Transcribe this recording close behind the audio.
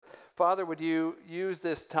Father, would you use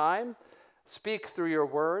this time, speak through your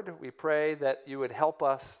word. We pray that you would help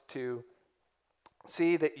us to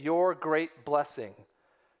see that your great blessing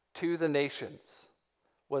to the nations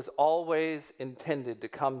was always intended to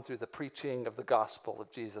come through the preaching of the gospel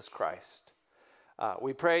of Jesus Christ.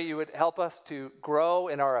 We pray you would help us to grow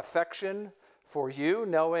in our affection for you,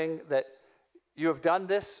 knowing that you have done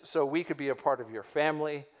this so we could be a part of your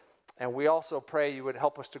family. And we also pray you would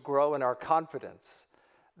help us to grow in our confidence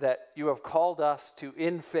that you have called us to,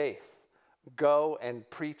 in faith, go and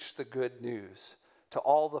preach the good news to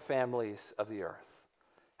all the families of the earth.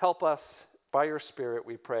 Help us by your Spirit,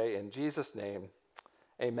 we pray, in Jesus' name,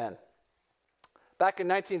 amen. Back in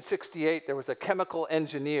 1968, there was a chemical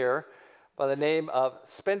engineer by the name of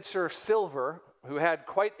Spencer Silver who had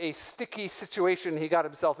quite a sticky situation he got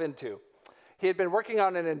himself into. He had been working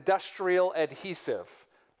on an industrial adhesive,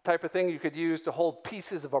 type of thing you could use to hold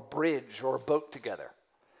pieces of a bridge or a boat together.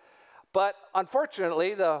 But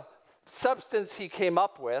unfortunately, the substance he came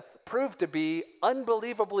up with proved to be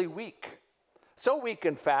unbelievably weak. So weak,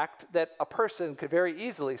 in fact, that a person could very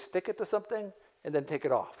easily stick it to something and then take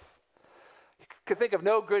it off. He could think of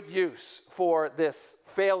no good use for this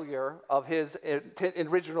failure of his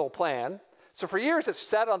original plan. So for years it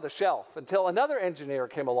sat on the shelf until another engineer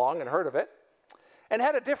came along and heard of it and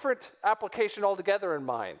had a different application altogether in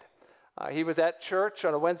mind. He was at church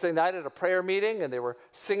on a Wednesday night at a prayer meeting, and they were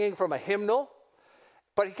singing from a hymnal,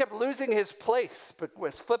 but he kept losing his place, but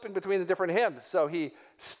was flipping between the different hymns. So he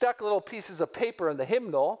stuck little pieces of paper in the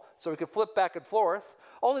hymnal so he could flip back and forth,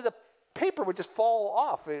 only the paper would just fall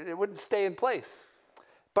off. It wouldn't stay in place.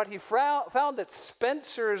 But he found that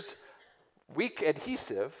Spencer's weak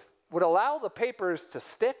adhesive would allow the papers to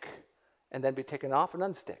stick and then be taken off and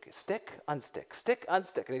unstick. Stick, unstick, stick,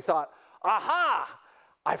 unstick. And he thought, aha,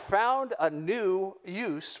 I found a new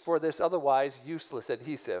use for this otherwise useless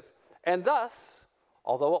adhesive. And thus,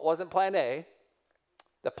 although it wasn't plan A,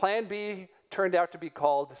 the plan B turned out to be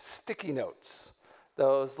called sticky notes,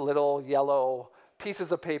 those little yellow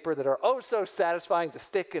pieces of paper that are oh so satisfying to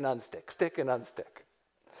stick and unstick, stick and unstick.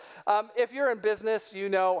 If you're in business, you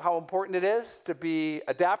know how important it is to be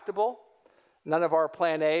adaptable. None of our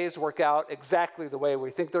plan A's work out exactly the way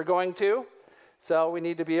we think they're going to. So we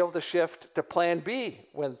need to be able to shift to plan B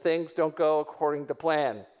when things don't go according to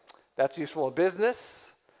plan. That's useful in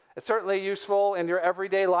business. It's certainly useful in your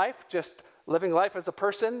everyday life, just living life as a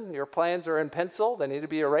person. Your plans are in pencil. They need to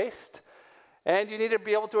be erased. And you need to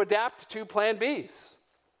be able to adapt to plan Bs.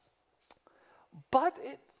 But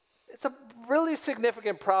it's a really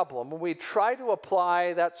significant problem when we try to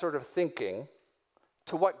apply that sort of thinking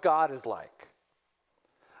to what God is like.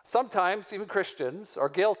 Sometimes even Christians are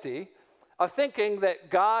guilty of thinking that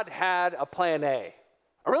God had a plan A,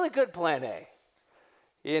 a really good plan A.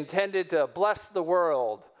 He intended to bless the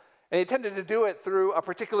world, and he intended to do it through a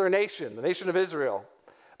particular nation, the nation of Israel.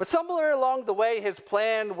 But somewhere along the way, his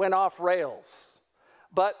plan went off rails.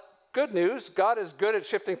 But good news, God is good at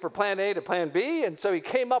shifting from plan A to plan B, and so he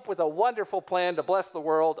came up with a wonderful plan to bless the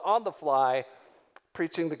world on the fly,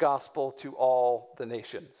 preaching the gospel to all the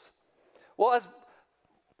nations. Well, as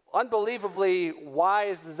unbelievably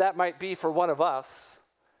wise as that might be for one of us,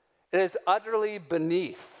 it is utterly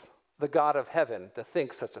beneath the God of heaven to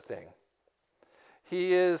think such a thing.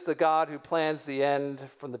 He is the God who plans the end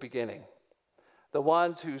from the beginning, the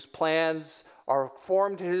ones whose plans are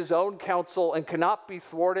formed in his own counsel and cannot be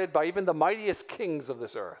thwarted by even the mightiest kings of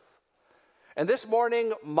this earth. And this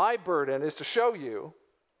morning, my burden is to show you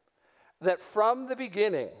that from the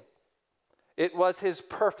beginning, it was his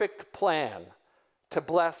perfect plan to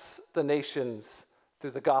bless the nations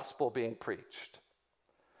through the gospel being preached.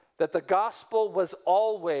 That the gospel was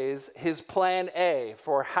always his plan A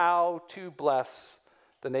for how to bless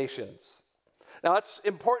the nations. Now, that's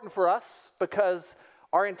important for us because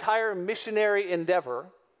our entire missionary endeavor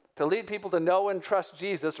to lead people to know and trust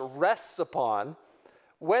Jesus rests upon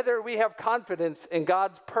whether we have confidence in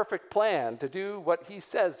God's perfect plan to do what he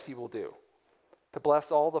says he will do, to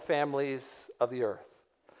bless all the families of the earth.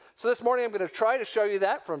 So this morning I'm going to try to show you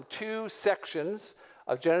that from two sections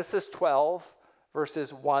of Genesis 12,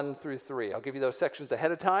 verses 1 through 3. I'll give you those sections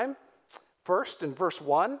ahead of time. First, in verse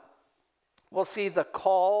 1, we'll see the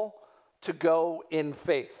call to go in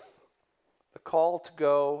faith. The call to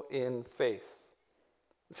go in faith.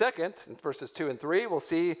 Second, in verses 2 and 3, we'll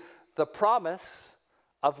see the promise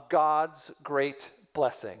of God's great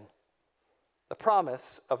blessing. The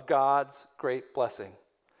promise of God's great blessing.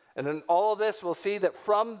 And in all of this, we'll see that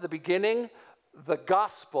from the beginning, the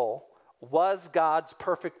gospel was God's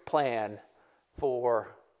perfect plan for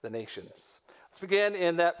the nations. Let's begin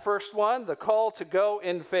in that first one, the call to go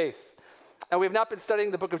in faith. And we've not been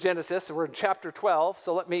studying the book of Genesis. We're in chapter 12,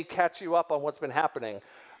 so let me catch you up on what's been happening.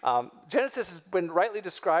 Genesis has been rightly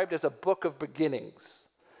described as a book of beginnings.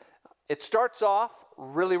 It starts off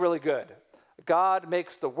really, really good. God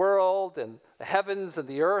makes the world and the heavens and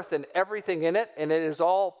the earth and everything in it, and it is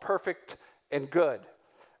all perfect and good.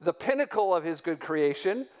 The pinnacle of his good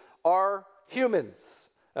creation are humans.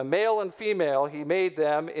 A male and female, he made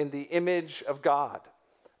them in the image of God.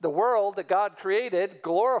 The world that God created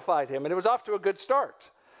glorified him, and it was off to a good start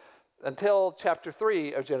until chapter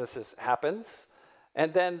 3 of Genesis happens,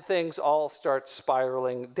 and then things all start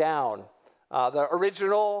spiraling down. The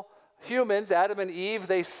original humans, Adam and Eve,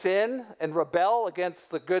 they sin and rebel against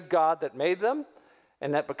the good God that made them,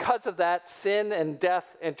 and that because of that, sin and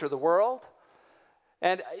death enter the world.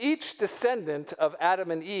 And each descendant of Adam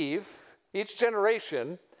and Eve, each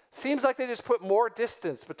generation, seems like they just put more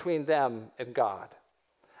distance between them and God.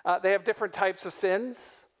 They have different types of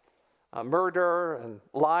sins, murder and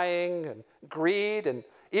lying and greed and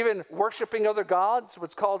even worshiping other gods,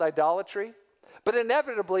 what's called idolatry. But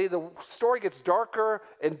inevitably, the story gets darker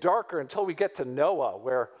and darker until we get to Noah,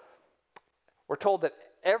 where we're told that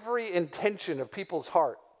every intention of people's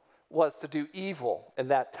heart was to do evil in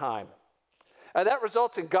that time. And that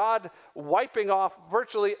results in God wiping off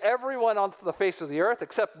virtually everyone on the face of the earth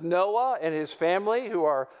except Noah and his family, who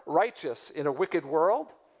are righteous in a wicked world.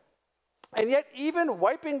 And yet, even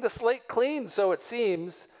wiping the slate clean, so it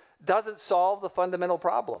seems, doesn't solve the fundamental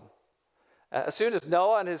problem. As soon as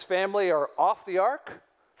Noah and his family are off the ark,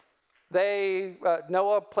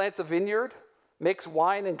 Noah plants a vineyard, makes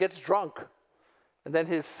wine, and gets drunk. And then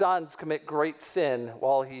his sons commit great sin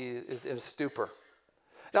while he is in a stupor.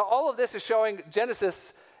 Now, all of this is showing,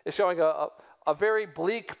 Genesis is showing a very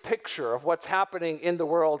bleak picture of what's happening in the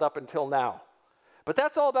world up until now. But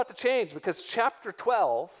that's all about to change, because chapter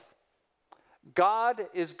 12, God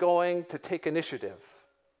is going to take initiative.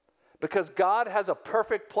 Because God has a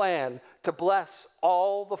perfect plan to bless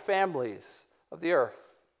all the families of the earth.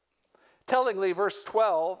 Tellingly,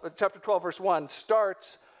 chapter 12, verse 1,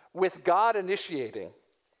 starts with God initiating.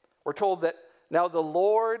 We're told that, now the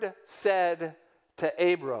Lord said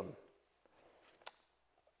to Abram.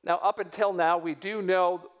 Now, up until now, we do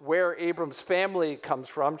know where Abram's family comes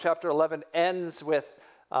from. Chapter 11 ends with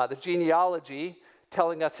the genealogy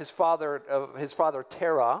telling us his father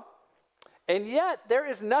Terah. And yet, there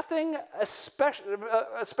is nothing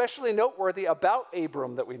especially noteworthy about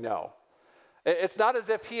Abram that we know. It's not as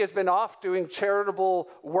if he has been off doing charitable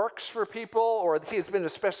works for people or he has been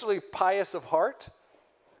especially pious of heart.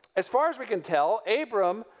 As far as we can tell,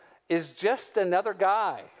 Abram is just another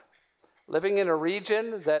guy living in a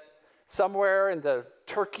region that somewhere in the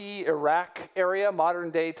Turkey, Iraq area,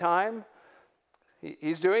 modern day time.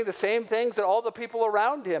 He's doing the same things that all the people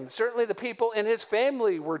around him, certainly the people in his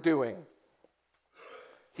family, were doing.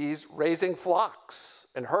 He's raising flocks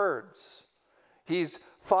and herds. He's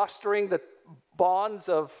fostering the bonds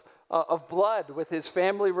of blood with his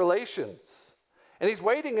family relations. And he's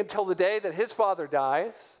waiting until the day that his father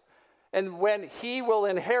dies, and when he will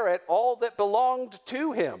inherit all that belonged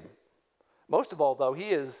to him. Most of all, though, he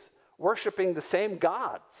is worshiping the same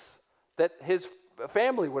gods that his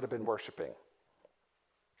family would have been worshiping.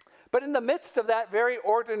 But in the midst of that very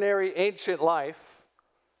ordinary ancient life,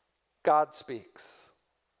 God speaks.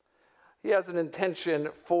 He has an intention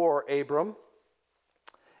for Abram.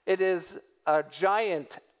 It is a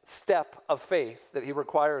giant step of faith that he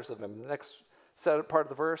requires of him. The next part of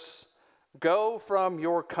the verse, go from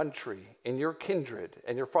your country and your kindred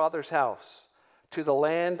and your father's house to the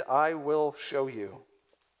land I will show you.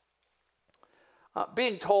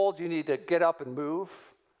 Being told you need to get up and move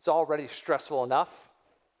is already stressful enough.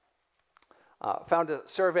 Found a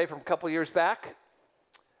survey from a couple years back.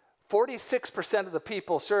 46% of the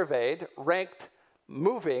people surveyed ranked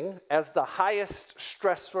moving as the highest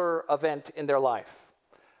stressor event in their life.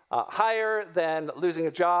 Higher than losing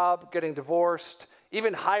a job, getting divorced,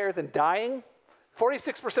 even higher than dying.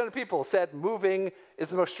 46% of people said moving is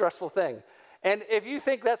the most stressful thing. And if you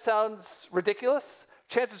think that sounds ridiculous,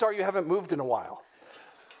 chances are you haven't moved in a while.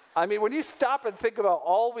 I mean, when you stop and think about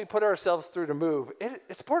all we put ourselves through to move,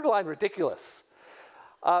 it's borderline ridiculous.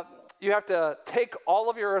 You have to take all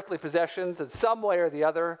of your earthly possessions and some way or the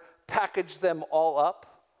other, package them all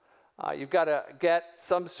up. You've got to get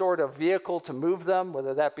some sort of vehicle to move them,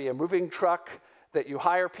 whether that be a moving truck that you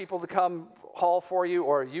hire people to come haul for you,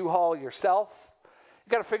 or you haul yourself.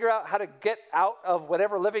 You've got to figure out how to get out of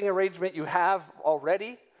whatever living arrangement you have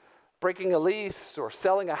already, breaking a lease or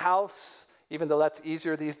selling a house. Even though that's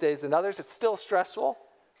easier these days than others, it's still stressful.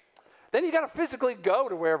 Then you got to physically go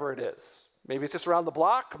to wherever it is. Maybe it's just around the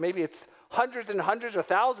block. Maybe it's hundreds and hundreds or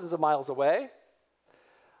thousands of miles away.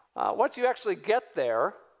 Once you actually get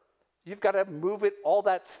there, you've got to move all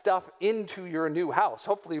that stuff into your new house.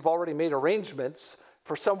 Hopefully you've already made arrangements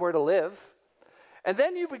for somewhere to live. And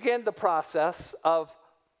then you begin the process of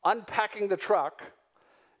unpacking the truck,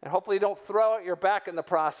 and hopefully you don't throw out your back in the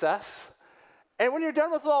process. And when you're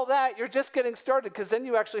done with all that, you're just getting started, because then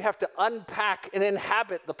you actually have to unpack and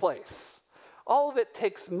inhabit the place. All of it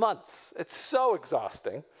takes months. It's so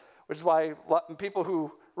exhausting, which is why people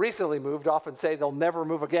who recently moved often say they'll never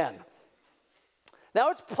move again.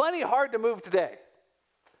 Now, it's plenty hard to move today,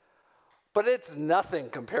 but it's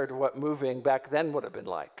nothing compared to what moving back then would have been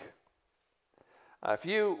like. If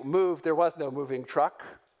you moved, there was no moving truck.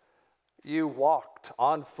 You walked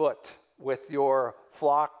on foot with your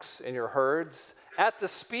flocks and your herds at the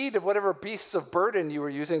speed of whatever beasts of burden you were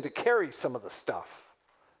using to carry some of the stuff.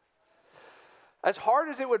 As hard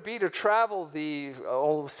as it would be to travel the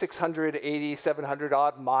 680, 700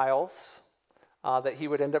 odd miles that he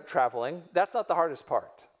would end up traveling, that's not the hardest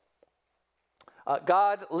part.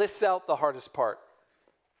 God lists out the hardest part.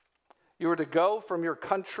 You were to go from your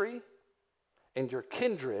country and your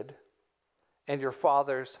kindred and your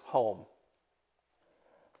father's home.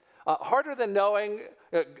 Harder than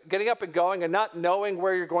getting up and going and not knowing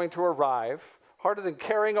where you're going to arrive, harder than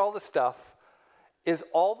carrying all the stuff, is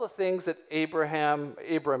all the things that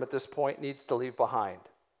Abram at this point needs to leave behind.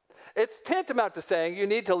 It's tantamount to saying you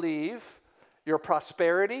need to leave your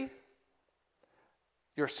prosperity,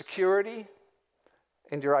 your security,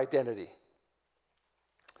 and your identity.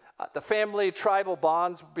 The family tribal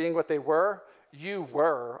bonds being what they were, you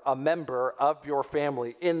were a member of your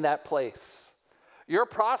family in that place. Your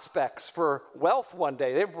prospects for wealth one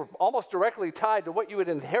day, they were almost directly tied to what you would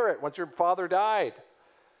inherit once your father died.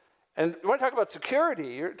 And you want to talk about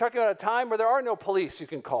security, you're talking about a time where there are no police you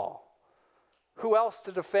can call. Who else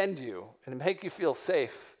to defend you and make you feel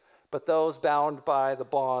safe but those bound by the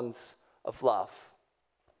bonds of love?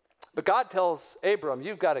 But God tells Abram,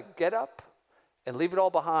 you've got to get up and leave it all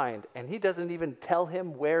behind. And he doesn't even tell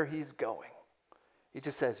him where he's going. He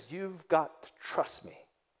just says, you've got to trust me.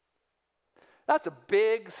 That's a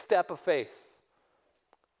big step of faith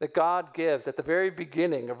that God gives at the very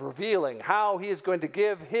beginning of revealing how he is going to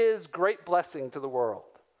give his great blessing to the world.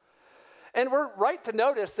 And we're right to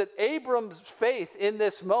notice that Abram's faith in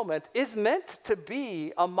this moment is meant to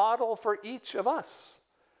be a model for each of us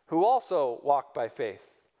who also walk by faith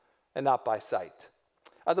and not by sight.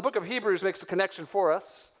 The book of Hebrews makes a connection for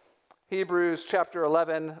us. Hebrews chapter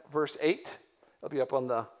 11, verse 8. It'll be up on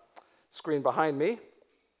the screen behind me.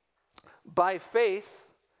 By faith,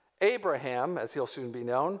 Abraham, as he'll soon be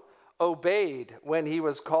known, obeyed when he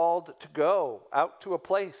was called to go out to a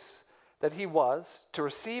place that he was to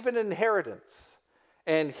receive an inheritance.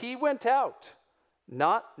 And he went out,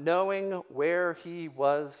 not knowing where he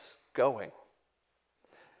was going.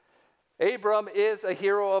 Abram is a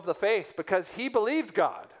hero of the faith because he believed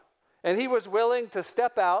God, and he was willing to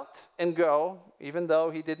step out and go, even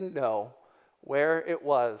though he didn't know where it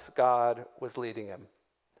was God was leading him.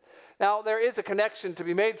 Now, there is a connection to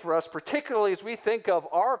be made for us, particularly as we think of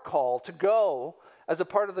our call to go as a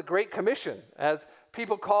part of the Great Commission, as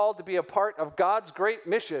people called to be a part of God's great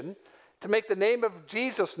mission to make the name of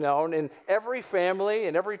Jesus known in every family,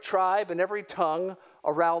 in every tribe, and every tongue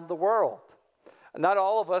around the world. Not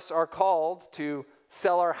all of us are called to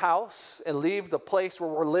sell our house and leave the place where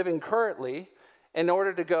we're living currently in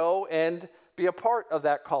order to go and be a part of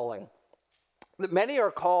that calling. Many are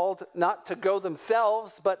called not to go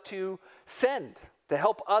themselves, but to send, to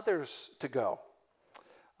help others to go.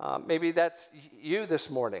 Maybe that's you this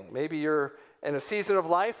morning. Maybe you're in a season of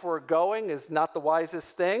life where going is not the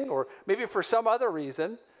wisest thing, or maybe for some other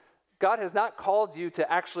reason, God has not called you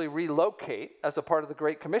to actually relocate as a part of the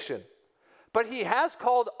Great Commission. But he has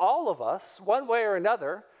called all of us, one way or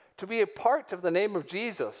another, to be a part of the name of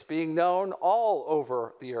Jesus being known all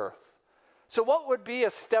over the earth. So what would be a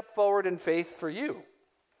step forward in faith for you?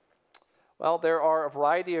 Well, there are a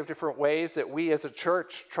variety of different ways that we as a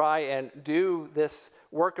church try and do this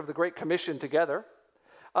work of the Great Commission together.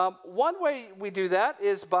 One way we do that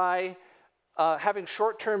is by having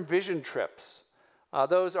short-term vision trips.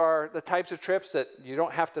 Those are the types of trips that you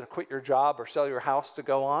don't have to quit your job or sell your house to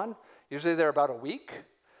go on. Usually they're about a week,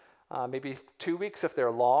 maybe 2 weeks if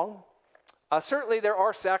they're long. Certainly there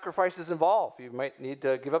are sacrifices involved. You might need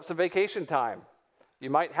to give up some vacation time. You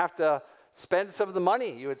might have to spend some of the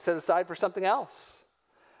money you would set aside for something else.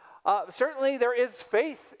 Certainly there is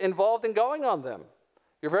faith involved in going on them.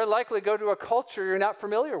 You're very likely to go to a culture you're not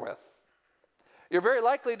familiar with. You're very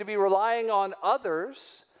likely to be relying on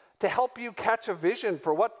others to help you catch a vision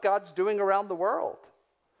for what God's doing around the world.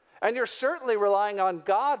 And you're certainly relying on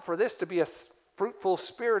God for this to be a fruitful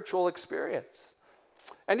spiritual experience.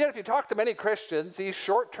 And yet, if you talk to many Christians, these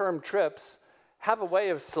short-term trips have a way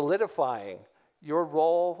of solidifying your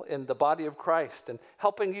role in the body of Christ and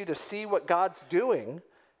helping you to see what God's doing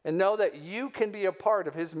and know that you can be a part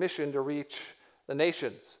of his mission to reach the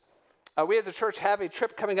nations. We as a church have a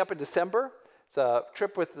trip coming up in December. It's a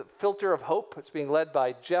trip with the Filter of Hope. It's being led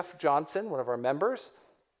by Jeff Johnson, one of our members.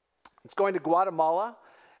 It's going to Guatemala,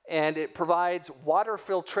 and it provides water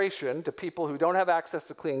filtration to people who don't have access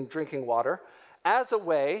to clean drinking water as a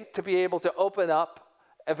way to be able to open up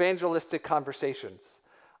evangelistic conversations.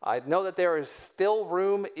 I know that there is still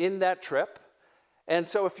room in that trip. And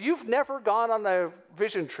so if you've never gone on a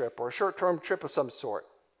vision trip or a short-term trip of some sort,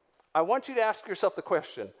 I want you to ask yourself the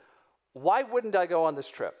question, why wouldn't I go on this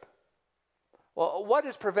trip? Well, what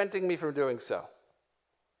is preventing me from doing so?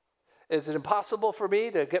 Is it impossible for me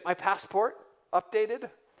to get my passport updated?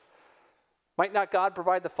 Might not God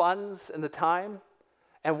provide the funds and the time?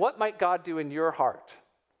 And what might God do in your heart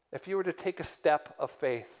if you were to take a step of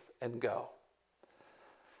faith and go?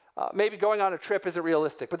 Maybe going on a trip isn't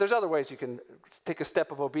realistic, but there's other ways you can take a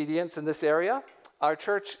step of obedience in this area. Our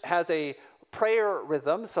church has a prayer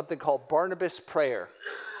rhythm, something called Barnabas Prayer.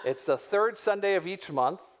 It's the third Sunday of each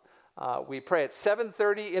month. We pray at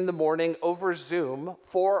 7:30 in the morning over Zoom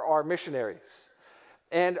for our missionaries.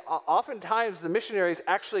 And oftentimes the missionaries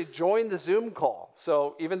actually join the Zoom call.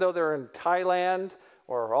 So even though they're in Thailand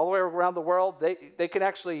or all the way around the world, they can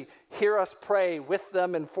actually hear us pray with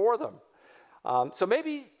them and for them. So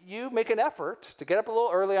maybe you make an effort to get up a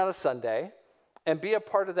little early on a Sunday and be a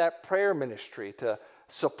part of that prayer ministry to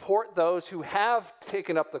support those who have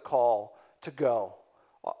taken up the call to go,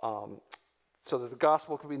 so that the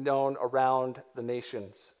gospel can be known around the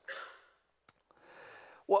nations.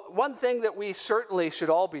 Well, one thing that we certainly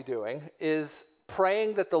should all be doing is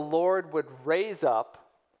praying that the Lord would raise up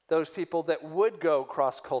those people that would go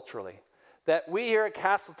cross-culturally, that we here at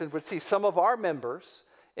Castleton would see some of our members,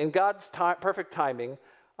 in God's perfect timing,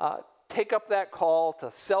 take up that call to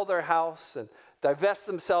sell their house and divest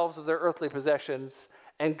themselves of their earthly possessions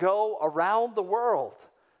and go around the world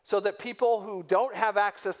so that people who don't have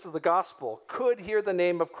access to the gospel could hear the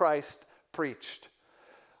name of Christ preached.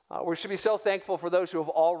 We should be so thankful for those who have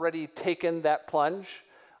already taken that plunge.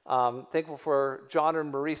 Thankful for John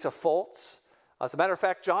and Marisa Foltz. As a matter of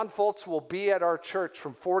fact, John Foltz will be at our church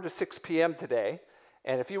from 4 to 6 p.m. today.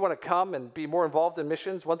 And if you want to come and be more involved in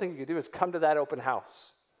missions, one thing you can do is come to that open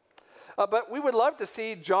house. But we would love to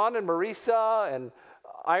see John and Marisa and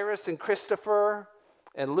Iris and Christopher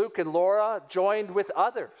and Luke and Laura joined with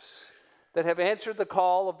others that have answered the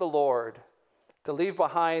call of the Lord to leave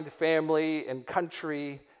behind family and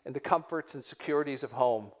country and the comforts and securities of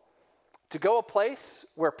home, to go a place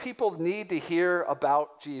where people need to hear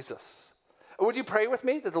about Jesus. Would you pray with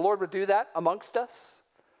me that the Lord would do that amongst us?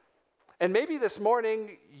 And maybe this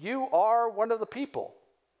morning you are one of the people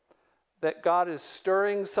that God is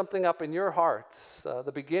stirring something up in your hearts,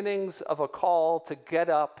 the beginnings of a call to get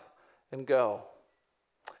up and go.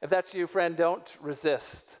 If that's you, friend, don't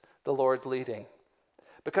resist the Lord's leading.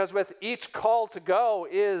 Because with each call to go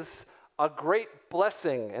is a great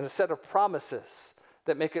blessing and a set of promises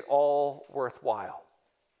that make it all worthwhile.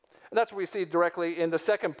 And that's what we see directly in the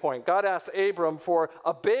second point. God asks Abram for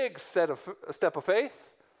a big step of faith,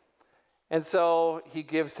 and so he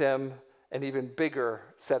gives him an even bigger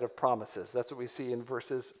set of promises. That's what we see in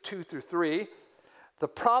verses 2 through 3. The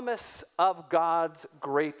promise of God's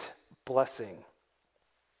great blessing.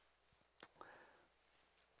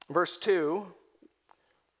 Verse 2,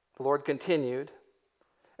 the Lord continued,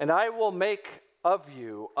 "And I will make of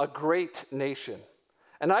you a great nation,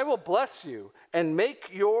 and I will bless you and make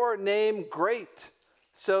your name great,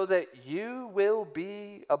 so that you will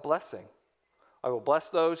be a blessing. I will bless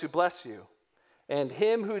those who bless you, and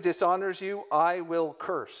him who dishonors you I will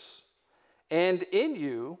curse. And in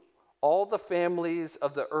you all the families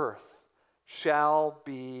of the earth shall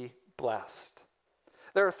be blessed."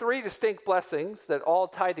 There are three distinct blessings that all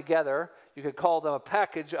tie together. You could call them a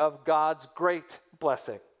package of God's great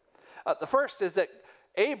blessing. The first is that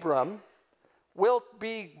Abram will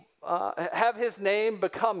have his name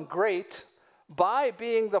become great by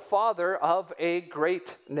being the father of a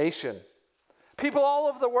great nation. People all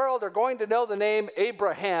over the world are going to know the name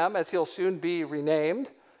Abraham, as he'll soon be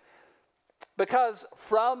renamed, because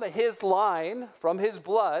from his line, from his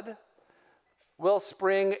blood, will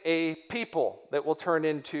spring a people that will turn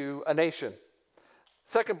into a nation.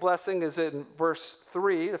 Second blessing is in verse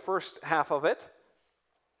 3, the first half of it.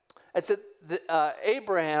 It's that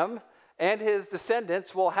Abraham and his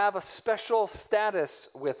descendants will have a special status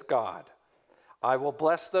with God. I will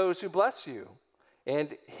bless those who bless you,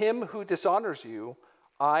 and him who dishonors you,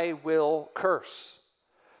 I will curse.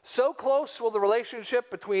 So close will the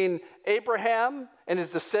relationship between Abraham and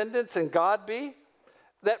his descendants and God be,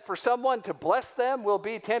 that for someone to bless them will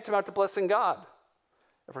be tantamount to blessing God.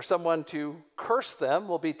 And for someone to curse them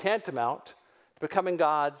will be tantamount to becoming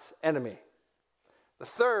God's enemy. The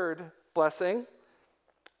third blessing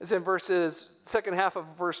is in second half of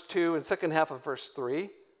verse 2 and second half of verse 3.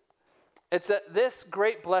 It's that this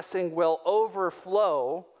great blessing will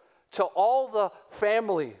overflow to all the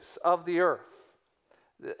families of the earth.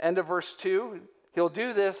 The end of verse 2, he'll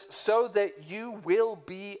do this so that you will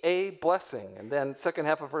be a blessing. And then second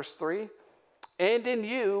half of verse 3, and in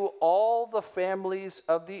you all the families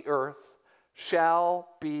of the earth shall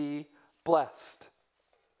be blessed.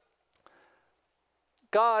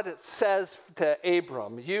 God says to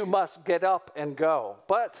Abram, you must get up and go,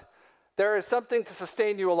 but there is something to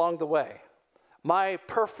sustain you along the way. My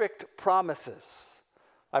perfect promises.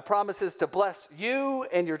 My promises to bless you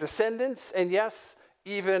and your descendants, and yes,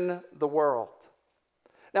 even the world.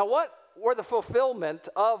 Now, what were the fulfillment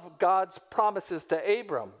of God's promises to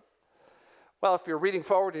Abram? Well, if you're reading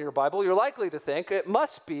forward in your Bible, you're likely to think it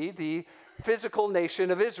must be the physical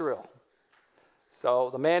nation of Israel. So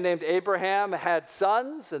the man named Abraham had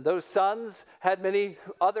sons, and those sons had many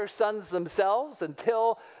other sons themselves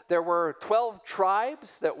until there were 12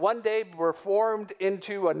 tribes that one day were formed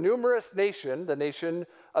into a numerous nation, the nation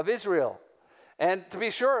of Israel. And to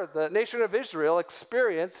be sure, the nation of Israel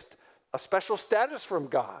experienced a special status from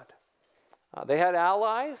God. They had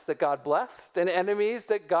allies that God blessed and enemies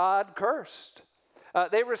that God cursed.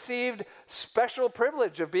 They received special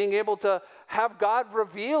privilege of being able to have God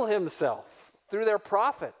reveal himself through their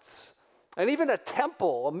prophets, and even a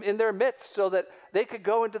temple in their midst so that they could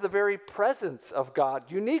go into the very presence of God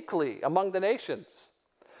uniquely among the nations.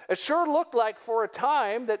 It sure looked like for a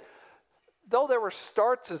time that though there were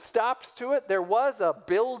starts and stops to it, there was a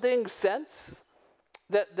building sense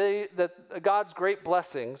that God's great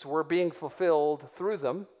blessings were being fulfilled through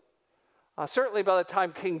them. Certainly by the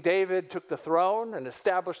time King David took the throne and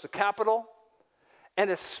established the capital, and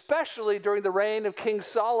especially during the reign of King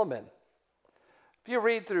Solomon. If you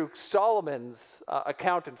read through Solomon's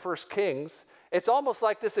account in 1 Kings, it's almost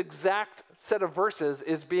like this exact set of verses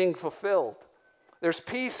is being fulfilled. There's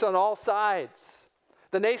peace on all sides.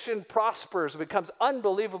 The nation prospers and becomes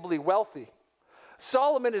unbelievably wealthy.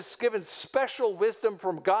 Solomon is given special wisdom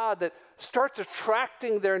from God that starts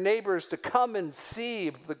attracting their neighbors to come and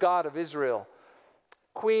see the God of Israel.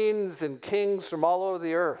 Queens and kings from all over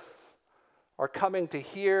the earth are coming to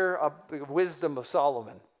hear of the wisdom of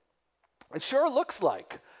Solomon. It sure looks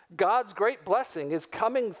like God's great blessing is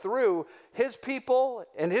coming through his people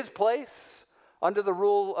and his place under the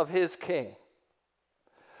rule of his king.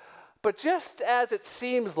 But just as it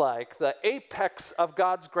seems like the apex of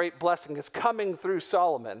God's great blessing is coming through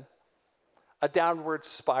Solomon, a downward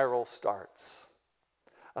spiral starts.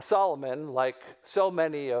 Solomon, like so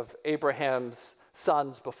many of Abraham's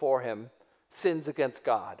sons before him, sins against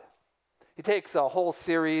God. He takes a whole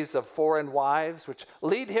series of foreign wives, which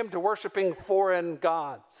lead him to worshiping foreign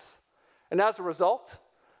gods. And as a result,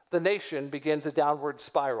 the nation begins a downward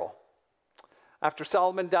spiral. After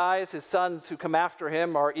Solomon dies, his sons who come after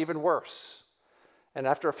him are even worse. And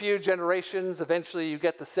after a few generations, eventually you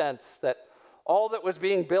get the sense that all that was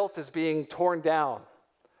being built is being torn down.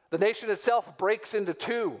 The nation itself breaks into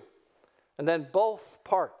two, and then both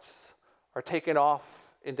parts are taken off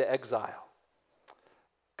into exile.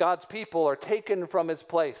 God's people are taken from his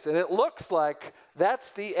place, and it looks like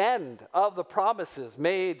that's the end of the promises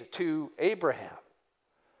made to Abraham.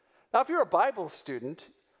 Now, if you're a Bible student,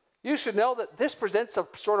 you should know that this presents a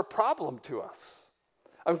sort of problem to us.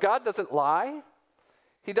 God doesn't lie.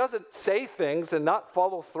 He doesn't say things and not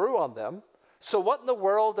follow through on them. So what in the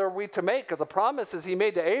world are we to make of the promises he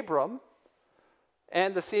made to Abram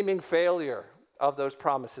and the seeming failure of those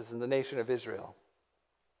promises in the nation of Israel?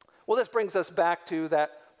 Well, this brings us back to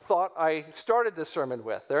that thought I started this sermon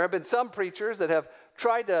with. There have been some preachers that have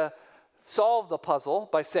tried to solve the puzzle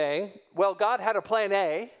by saying, well, God had a plan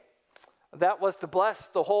A. That was to bless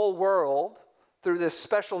the whole world through this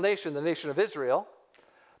special nation, the nation of Israel.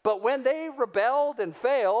 But when they rebelled and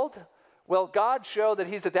failed, well, God showed that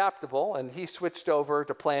he's adaptable, and he switched over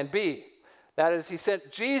to plan B. That is, he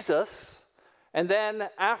sent Jesus, and then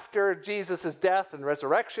after Jesus' death and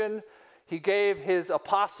resurrection, he gave his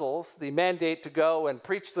apostles the mandate to go and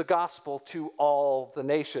preach the gospel to all the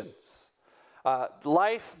nations.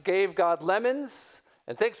 Life gave God lemons,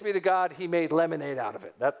 And thanks be to God, he made lemonade out of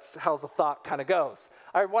it. That's how the thought kind of goes.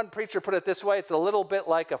 I heard one preacher put it this way. It's a little bit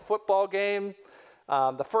like a football game.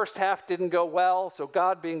 The first half didn't go well, so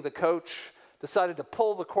God, being the coach, decided to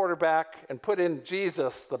pull the quarterback and put in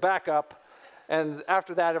Jesus, the backup, and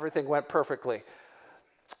after that, everything went perfectly.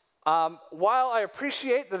 While I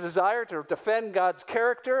appreciate the desire to defend God's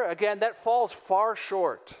character, again, that falls far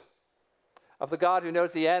short of the God who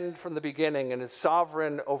knows the end from the beginning and is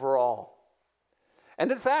sovereign over all.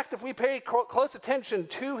 And in fact, if we pay close attention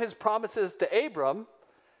to his promises to Abram,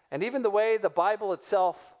 and even the way the Bible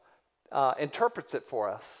itself interprets it for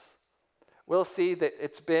us, we'll see that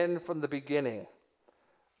it's been from the beginning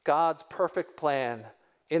God's perfect plan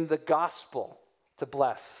in the gospel to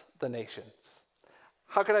bless the nations.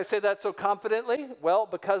 How can I say that so confidently? Well,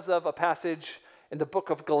 because of a passage in the book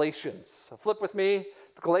of Galatians. So flip with me,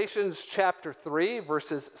 Galatians chapter 3,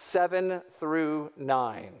 verses 7 through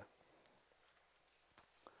 9.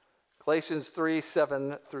 Galatians 3,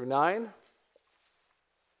 7 through 9.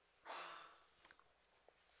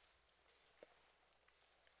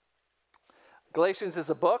 Galatians is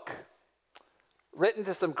a book written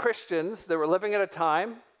to some Christians that were living at a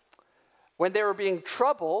time when they were being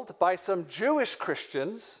troubled by some Jewish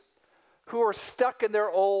Christians who were stuck in their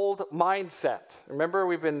old mindset. Remember,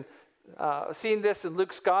 we've been seeing this in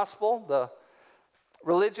Luke's gospel. The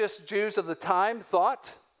religious Jews of the time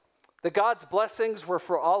thought that God's blessings were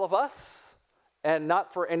for all of us and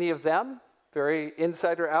not for any of them. Very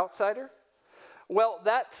insider-outsider. Well,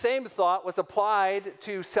 that same thought was applied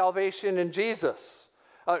to salvation in Jesus.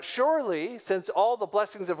 Surely, since all the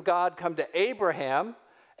blessings of God come to Abraham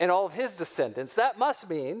and all of his descendants, that must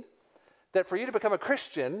mean that for you to become a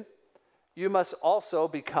Christian, you must also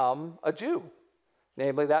become a Jew.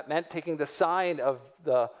 Namely, that meant taking the sign of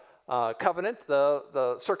the covenant,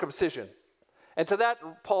 the circumcision. And to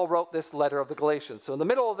that, Paul wrote this letter of the Galatians. So in the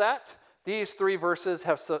middle of that, these three verses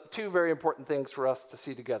have two very important things for us to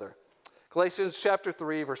see together. Galatians chapter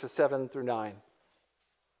 3, verses 7 through 9.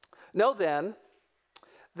 Know then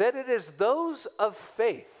that it is those of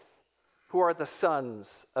faith who are the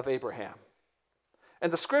sons of Abraham.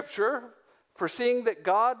 And the scripture, foreseeing that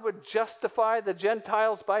God would justify the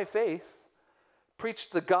Gentiles by faith,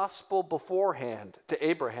 preached the gospel beforehand to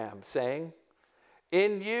Abraham, saying,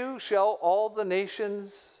 "In you shall all the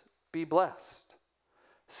nations be blessed."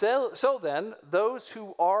 So then, those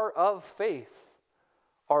who are of faith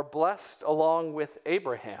are blessed along with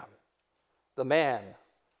Abraham, the man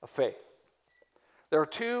of faith. There are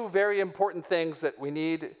two very important things that we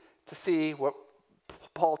need to see what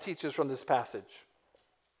Paul teaches from this passage.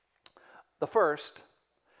 The first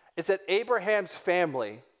is that Abraham's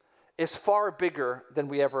family is far bigger than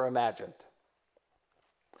we ever imagined.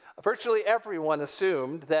 Virtually everyone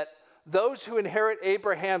assumed that those who inherit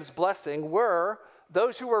Abraham's blessing were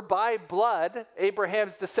those who were by blood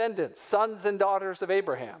Abraham's descendants, sons and daughters of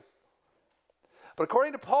Abraham. But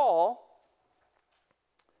according to Paul,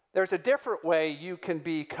 there's a different way you can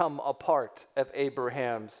become a part of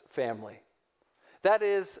Abraham's family. That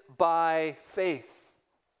is by faith.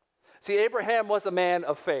 See, Abraham was a man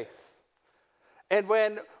of faith. And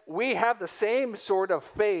when we have the same sort of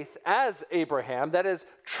faith as Abraham, that is,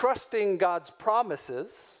 trusting God's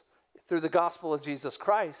promises through the gospel of Jesus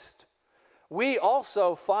Christ, we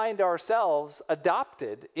also find ourselves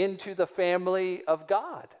adopted into the family of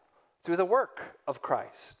God through the work of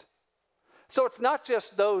Christ. So it's not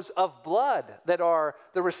just those of blood that are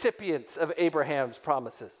the recipients of Abraham's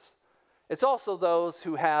promises. It's also those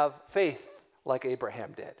who have faith like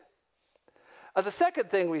Abraham did. The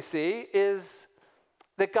second thing we see is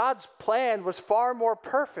that God's plan was far more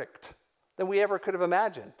perfect than we ever could have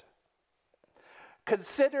imagined.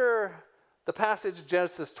 Consider the passage of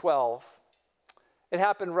Genesis 12. It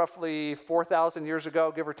happened roughly 4,000 years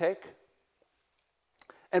ago, give or take.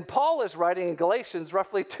 And Paul is writing in Galatians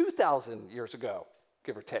roughly 2,000 years ago,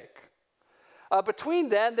 give or take. Between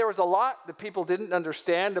then, there was a lot that people didn't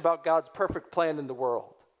understand about God's perfect plan in the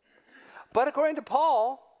world. But according to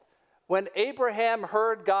Paul, when Abraham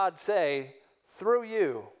heard God say, "Through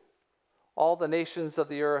you, all the nations of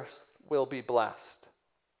the earth will be blessed,"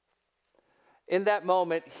 in that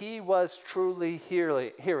moment, he was truly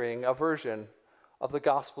hearing a version of the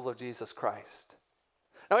gospel of Jesus Christ.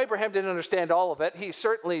 Now, Abraham didn't understand all of it. He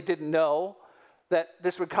certainly didn't know that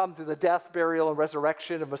this would come through the death, burial, and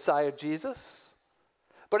resurrection of Messiah Jesus.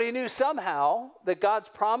 But he knew somehow that God's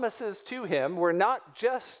promises to him were not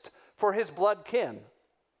just for his blood kin,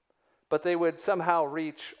 but they would somehow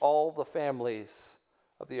reach all the families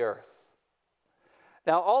of the earth.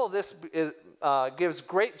 Now, all of this gives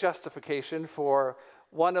great justification for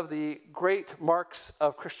one of the great marks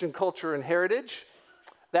of Christian culture and heritage,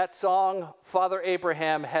 That song, Father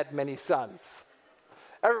Abraham had many sons.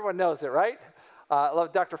 Everyone knows it, right? I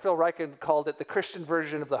love Dr. Phil Ryken called it the Christian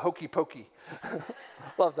version of the Hokey Pokey.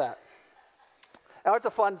 Love that. Now, it's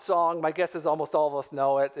a fun song. My guess is almost all of us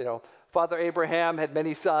know it. Father Abraham had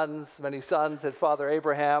many sons had Father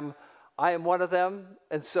Abraham. I am one of them,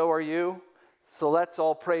 and so are you. So let's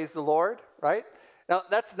all praise the Lord, right? Now,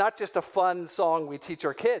 that's not just a fun song we teach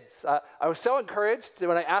our kids. I was so encouraged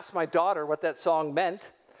when I asked my daughter what that song meant.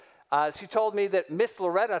 She told me that Miss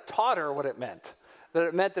Loretta taught her what it meant. That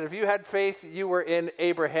it meant that if you had faith, you were in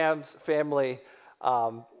Abraham's family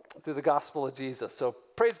through the gospel of Jesus. So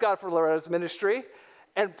praise God for Loretta's ministry.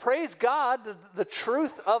 And praise God, the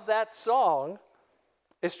truth of that song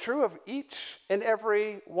is true of each and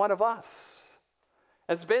every one of us.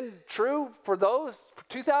 And it's been true for those for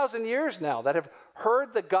 2,000 years now that have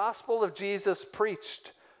heard the gospel of Jesus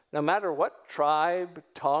preached, no matter what tribe,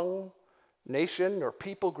 tongue, nation, or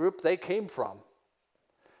people group they came from.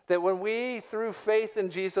 That when we, through faith in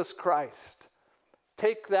Jesus Christ,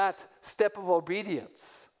 take that step of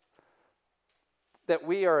obedience, that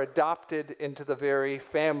we are adopted into the very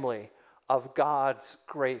family of God's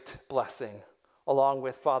great blessing, along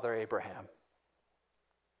with Father Abraham.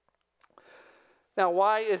 Now,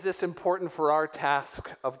 why is this important for our task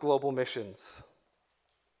of global missions?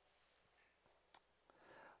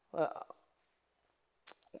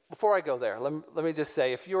 Before I go there, let me just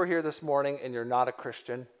say, if you're here this morning and you're not a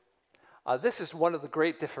Christian, this is one of the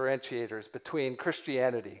great differentiators between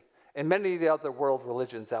Christianity and many of the other world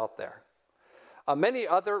religions out there. Many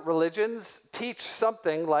other religions teach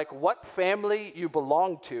something like what family you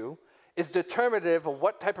belong to is determinative of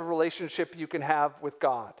what type of relationship you can have with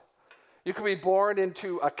God. You can be born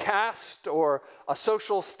into a caste or a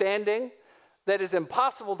social standing that is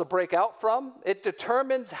impossible to break out from. It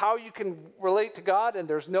determines how you can relate to God, and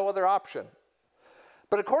there's no other option.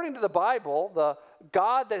 But according to the Bible, the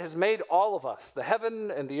God that has made all of us, the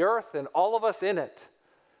heaven and the earth and all of us in it,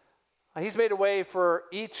 He's made a way for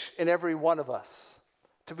each and every one of us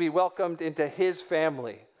to be welcomed into His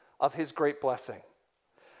family of His great blessing.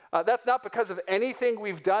 That's not because of anything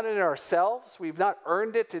we've done in ourselves. We've not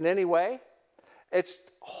earned it in any way. It's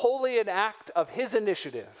wholly an act of His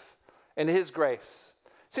initiative and His grace.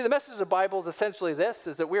 See, the message of the Bible is essentially this,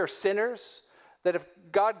 is that we are sinners, that if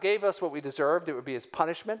God gave us what we deserved, it would be His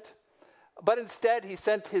punishment. But instead, He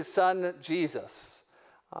sent His Son, Jesus,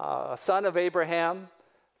 a son of Abraham,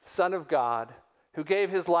 Son of God, who gave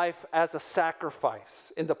His life as a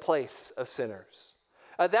sacrifice in the place of sinners.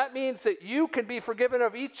 That means that you can be forgiven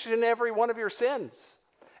of each and every one of your sins.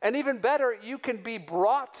 And even better, you can be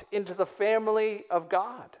brought into the family of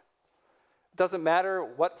God. It doesn't matter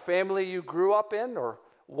what family you grew up in, or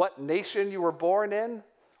what nation you were born in,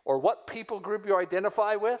 or what people group you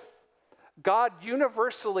identify with. God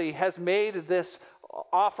universally has made this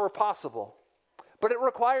offer possible. But it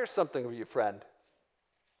requires something of you, friend.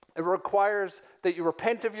 It requires that you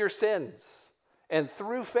repent of your sins, and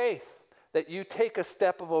through faith, that you take a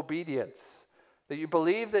step of obedience, that you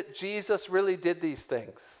believe that Jesus really did these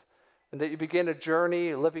things, and that you begin a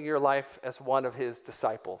journey living your life as one of His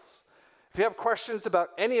disciples. If you have questions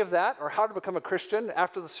about any of that or how to become a Christian,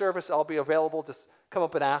 after the service I'll be available. Just come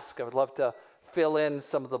up and ask. I would love to fill in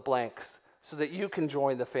some of the blanks so that you can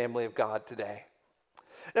join the family of God today.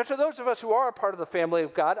 Now, to those of us who are a part of the family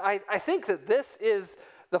of God, I think that this is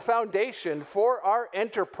the foundation for our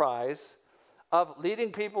enterprise of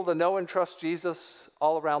leading people to know and trust Jesus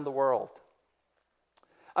all around the world.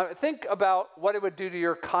 Think about what it would do to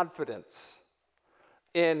your confidence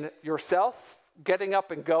in yourself, getting up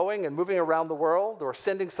and going and moving around the world, or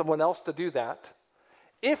sending someone else to do that,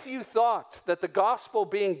 if you thought that the gospel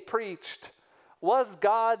being preached was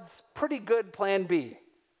God's pretty good plan B.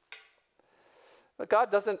 But God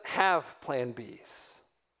doesn't have plan Bs.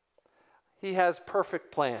 He has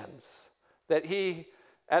perfect plans that He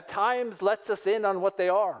at times lets us in on what they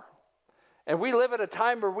are. And we live at a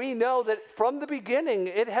time where we know that from the beginning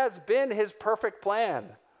it has been His perfect plan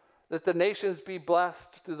that the nations be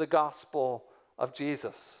blessed through the gospel of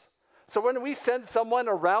Jesus. So when we send someone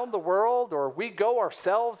around the world, or we go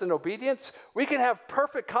ourselves in obedience, we can have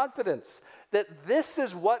perfect confidence that this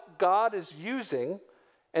is what God is using,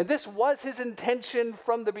 and this was His intention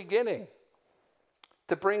from the beginning,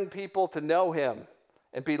 to bring people to know Him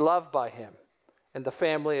and be loved by Him and the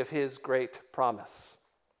family of His great promise.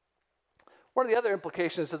 One of the other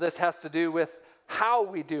implications of this has to do with how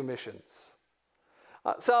we do missions.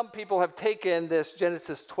 Some people have taken this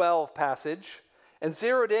Genesis 12 passage and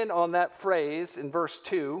zeroed in on that phrase in verse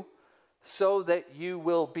 2, so that you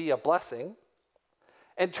will be a blessing,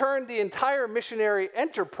 and turned the entire missionary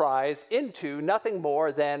enterprise into nothing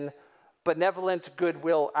more than benevolent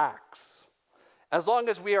goodwill acts. As long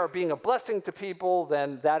as we are being a blessing to people,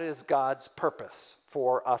 then that is God's purpose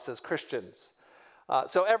for us as Christians.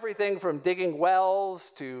 So everything from digging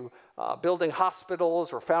wells to building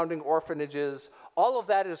hospitals or founding orphanages, all of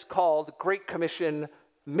that is called Great Commission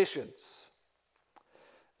missions.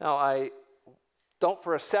 Now, I don't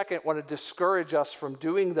for a second want to discourage us from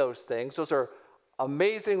doing those things. Those are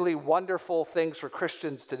amazingly wonderful things for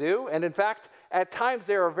Christians to do. And in fact, at times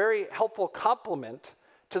they are a very helpful complement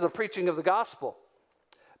to the preaching of the gospel.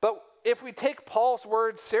 But if we take Paul's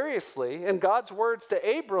words seriously and God's words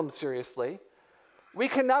to Abram seriously, we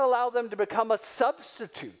cannot allow them to become a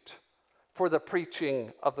substitute for the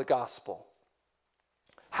preaching of the gospel.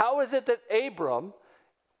 How is it that Abram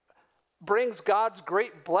brings God's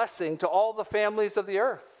great blessing to all the families of the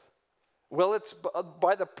earth? Well, it's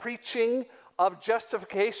by the preaching of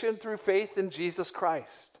justification through faith in Jesus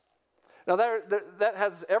Christ. Now, that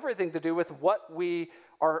has everything to do with what the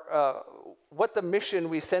mission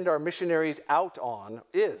we send our missionaries out on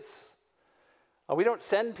is. We don't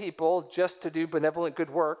send people just to do benevolent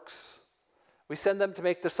good works. We send them to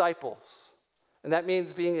make disciples. And that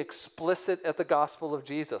means being explicit at the gospel of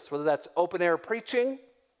Jesus, whether that's open-air preaching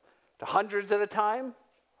to hundreds at a time,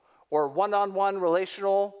 or one-on-one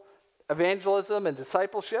relational evangelism and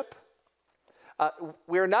discipleship.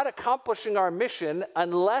 We are not accomplishing our mission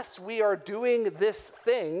unless we are doing this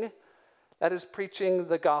thing, that is preaching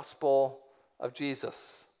the gospel of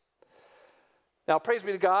Jesus. Now, praise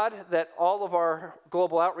be to God that all of our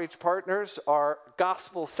global outreach partners are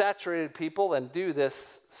gospel-saturated people and do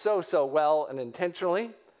this so well and intentionally.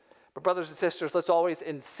 But brothers and sisters, let's always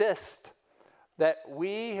insist that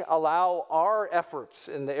we allow our efforts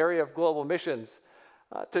in the area of global missions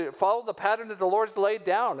to follow the pattern that the Lord's laid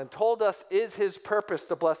down and told us is his purpose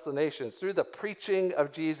to bless the nations through the preaching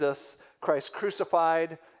of Jesus Christ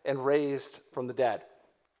crucified and raised from the dead.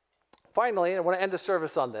 Finally, I want to end the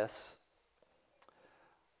service on this.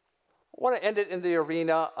 I want to end it in the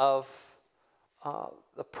arena of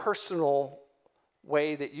the personal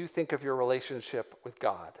way that you think of your relationship with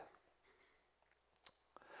God.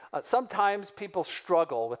 Sometimes people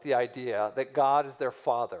struggle with the idea that God is their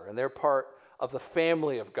father and they're part of the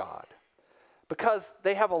family of God because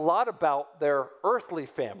they have a lot about their earthly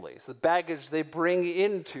families, the baggage they bring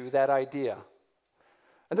into that idea.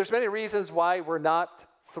 And there's many reasons why we're not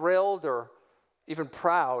thrilled or even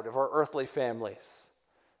proud of our earthly families.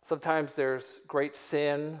 Sometimes there's great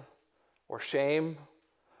sin or shame,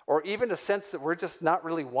 or even a sense that we're just not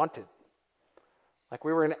really wanted. Like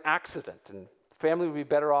we were an accident and family would be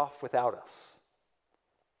better off without us.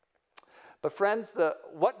 But friends,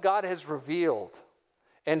 what God has revealed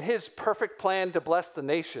and his perfect plan to bless the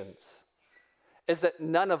nations is that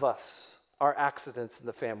none of us are accidents in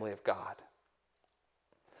the family of God.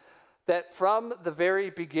 That from the very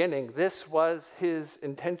beginning, this was his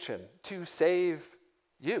intention, to save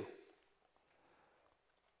you.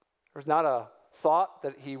 There's not a thought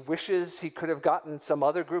that he wishes he could have gotten some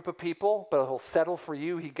other group of people, but he'll settle for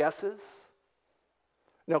you, he guesses.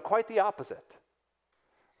 No, quite the opposite.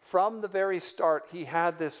 From the very start, he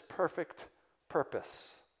had this perfect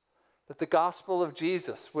purpose, that the gospel of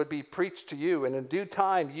Jesus would be preached to you, and in due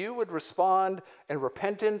time, you would respond in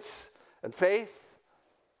repentance and faith,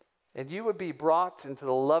 and you would be brought into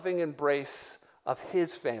the loving embrace of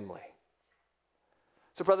his family.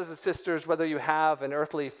 So brothers and sisters, whether you have an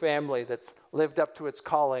earthly family that's lived up to its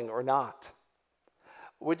calling or not,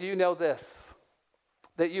 would you know this,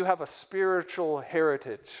 that you have a spiritual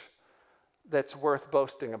heritage that's worth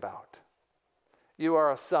boasting about? You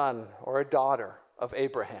are a son or a daughter of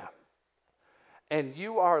Abraham, and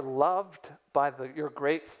you are loved by your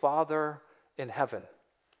great Father in heaven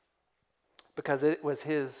because it was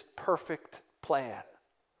his perfect plan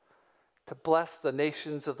to bless the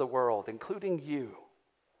nations of the world, including you,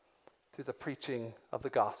 through the preaching of the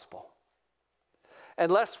gospel.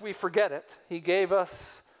 And lest we forget it, he gave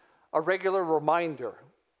us a regular reminder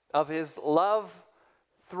of his love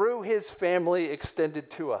through his family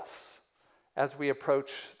extended to us as we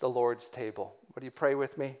approach the Lord's table. Would you pray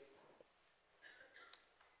with me?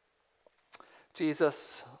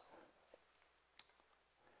 Jesus,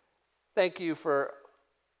 thank you for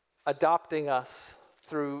adopting us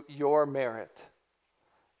through your merit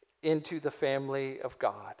into the family of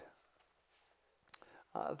God.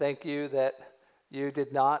 Thank you that you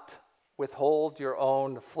did not withhold your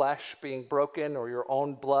own flesh being broken or your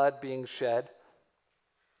own blood being shed,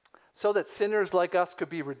 so that sinners like us could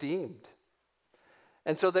be redeemed.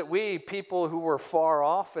 And so that we, people who were far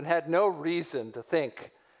off and had no reason to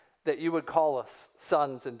think that you would call us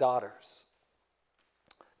sons and daughters,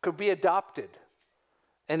 could be adopted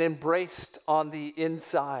and embraced on the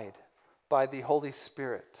inside by the Holy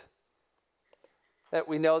Spirit. That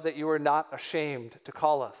we know that you are not ashamed to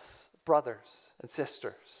call us brothers and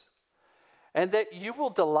sisters, and that you will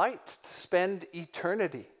delight to spend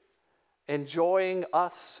eternity enjoying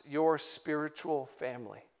us, your spiritual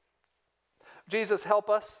family. Jesus, help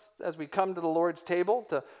us as we come to the Lord's table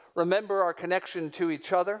to remember our connection to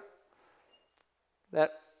each other,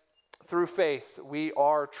 that through faith we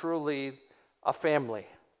are truly a family.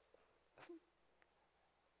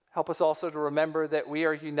 Help us also to remember that we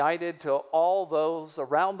are united to all those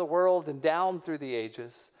around the world and down through the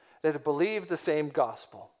ages that have believed the same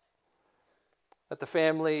gospel, that the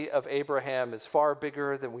family of Abraham is far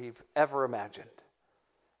bigger than we've ever imagined,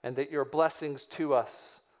 and that your blessings to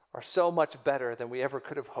us are so much better than we ever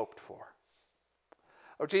could have hoped for.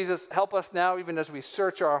 Oh, Jesus, help us now, even as we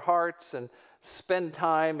search our hearts and spend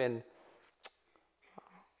time in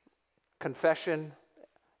confession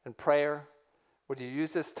and prayer. Would you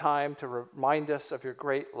use this time to remind us of your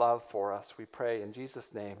great love for us? We pray in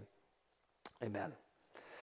Jesus' name. Amen.